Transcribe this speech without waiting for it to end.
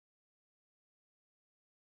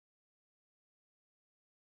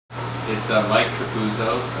It's Mike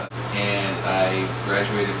Capuzzo, and I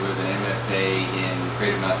graduated with an MFA in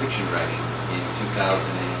creative nonfiction writing in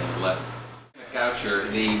 2011.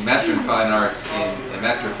 Goucher, the Master of Fine Arts in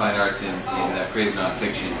creative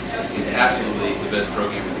nonfiction, is absolutely the best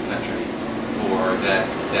program in the country for that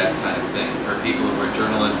kind of thing. For people who are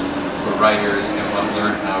journalists or writers and want to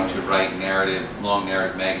learn how to write long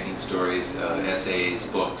narrative magazine stories, essays,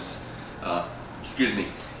 books. Excuse me.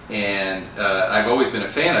 And I've always been a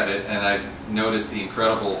fan of it, and I've noticed the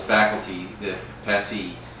incredible faculty that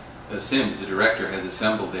Patsy Sims, the director, has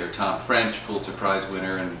assembled there. Tom French, Pulitzer Prize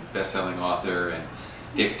winner and best-selling author, and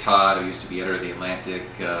Dick Todd, who used to be editor of The Atlantic,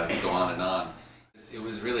 go on and on. It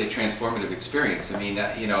was really a transformative experience. I mean,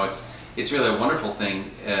 you know, it's really a wonderful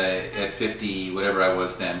thing at 50, whatever I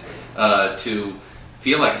was then, to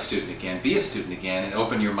feel like a student again, be a student again, and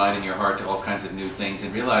open your mind and your heart to all kinds of new things,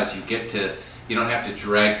 and realize you don't have to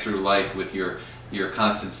drag through life with your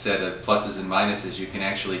constant set of pluses and minuses. You can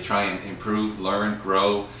actually try and improve, learn,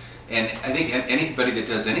 grow. And I think anybody that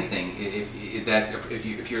does anything,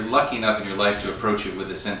 if you're lucky enough in your life to approach it with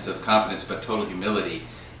a sense of confidence but total humility,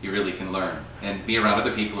 you really can learn and be around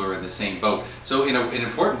other people who are in the same boat. So in an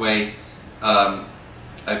important way, I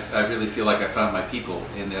really feel like I found my people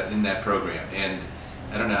in that program, and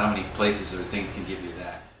I don't know how many places or things can give you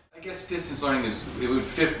that. I guess distance learning it would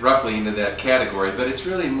fit roughly into that category, but it's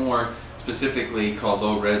really more specifically called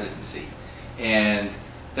low residency, and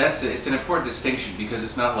it's an important distinction because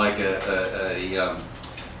it's not like an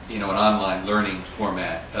online learning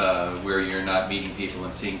format where you're not meeting people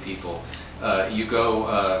and seeing people. You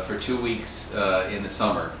go for 2 weeks in the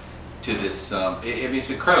summer to this. It's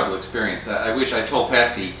an incredible experience. I wish I told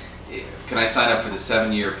Patsy, can I sign up for the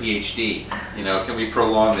 7-year PhD? You know, can we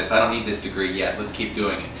prolong this? I don't need this degree yet. Let's keep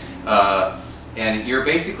doing it. And you're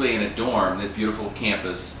basically in a dorm, this beautiful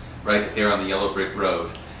campus right there on the yellow brick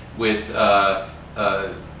road, with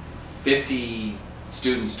 50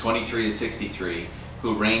 students, 23 to 63,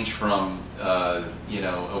 who range from a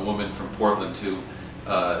woman from Portland who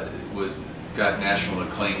got national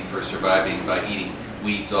acclaim for surviving by eating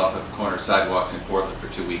weeds off of corner sidewalks in Portland for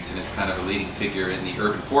 2 weeks, and is kind of a leading figure in the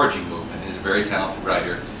urban foraging movement, and is a very talented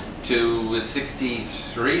writer, to a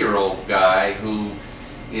 63-year-old guy who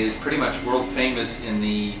is pretty much world famous in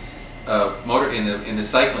the in the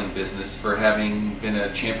cycling business for having been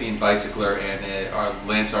a champion bicycler and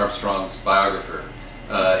Lance Armstrong's biographer,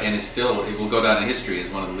 and it will go down in history as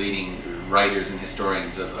one of the leading writers and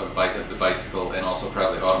historians of the bicycle and also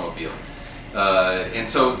probably automobile. And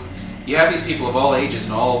so you have these people of all ages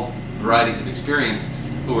and all varieties of experience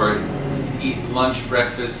who are eat lunch,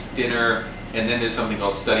 breakfast, dinner, and then there's something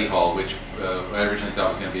called study hall, which I originally thought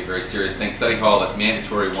was going to be a very serious thing. Study hall is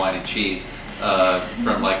mandatory wine and cheese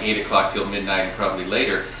from like 8 o'clock till midnight and probably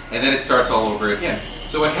later, and then it starts all over again.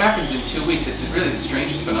 So what happens in 2 weeks, it's really the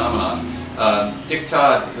strangest phenomenon. Dick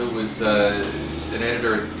Todd, who was an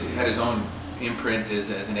editor, had his own imprint as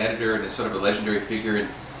an editor and is sort of a legendary figure, and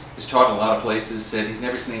has taught in a lot of places, said he's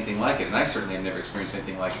never seen anything like it, and I certainly have never experienced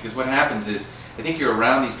anything like it, because what happens is, I think you're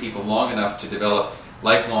around these people long enough to develop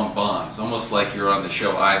lifelong bonds, almost like you're on the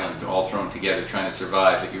show Island, all thrown together trying to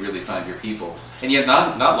survive, but you really find your people. And yet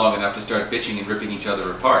not long enough to start bitching and ripping each other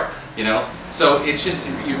apart, you know? So it's just,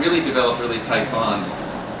 you really develop really tight bonds.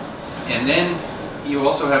 And then you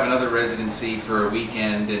also have another residency for a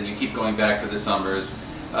weekend, and you keep going back for the summers.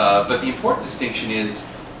 But the important distinction is,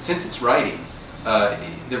 since it's writing,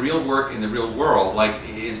 the real work in the real world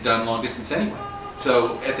is done long distance anyway.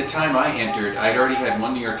 So at the time I entered, I'd already had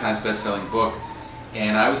one New York Times best-selling book,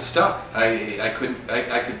 and I was stuck. I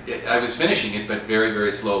was finishing it, but very,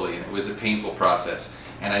 very slowly, and it was a painful process.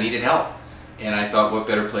 And I needed help. And I thought, what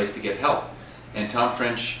better place to get help? And Tom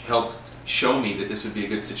French helped show me that this would be a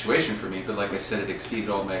good situation for me, but like I said, it exceeded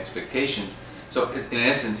all my expectations. So in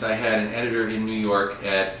essence, I had an editor in New York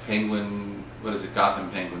at Penguin,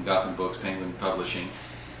 Gotham Books, Penguin Publishing,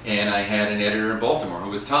 and I had an editor in Baltimore who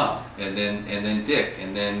was Tom, and then Dick,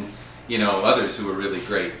 and then others who were really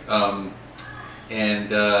great.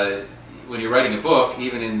 When you're writing a book,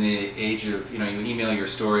 even in the age of, you email your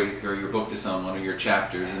story or your book to someone or your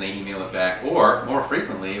chapters and they email it back, or more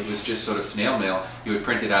frequently it was just sort of snail mail. You would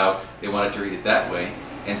print it out, they wanted to read it that way,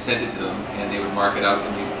 and send it to them, and they would mark it out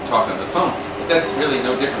and you talk on the phone. But that's really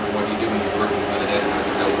no different from what you do when you're working with an editor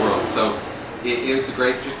in the real world. So it was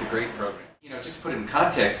just a great program. Just to put it in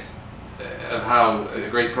context of how a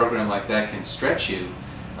great program like that can stretch you,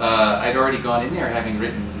 I'd already gone in there having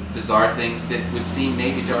written bizarre things that would seem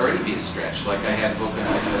maybe to already be a stretch. Like I had a book,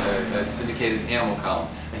 a syndicated animal column,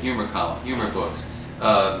 a humor column, humor books,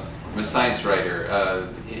 I'm a science writer.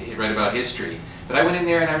 I write about history. But I went in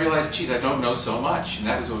there and I realized, geez, I don't know so much, and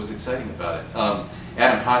that was what was exciting about it.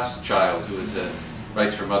 Adam Hochschild, who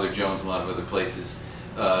writes for Mother Jones and a lot of other places,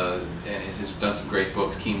 and has done some great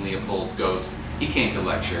books, King Leopold's Ghost, he came to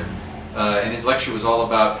lecture. And his lecture was all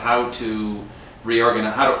about how to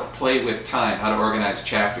reorganize, how to play with time, how to organize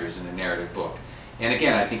chapters in a narrative book. And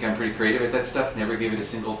again, I think I'm pretty creative at that stuff, never gave it a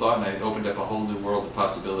single thought, and I opened up a whole new world of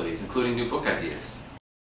possibilities, including new book ideas.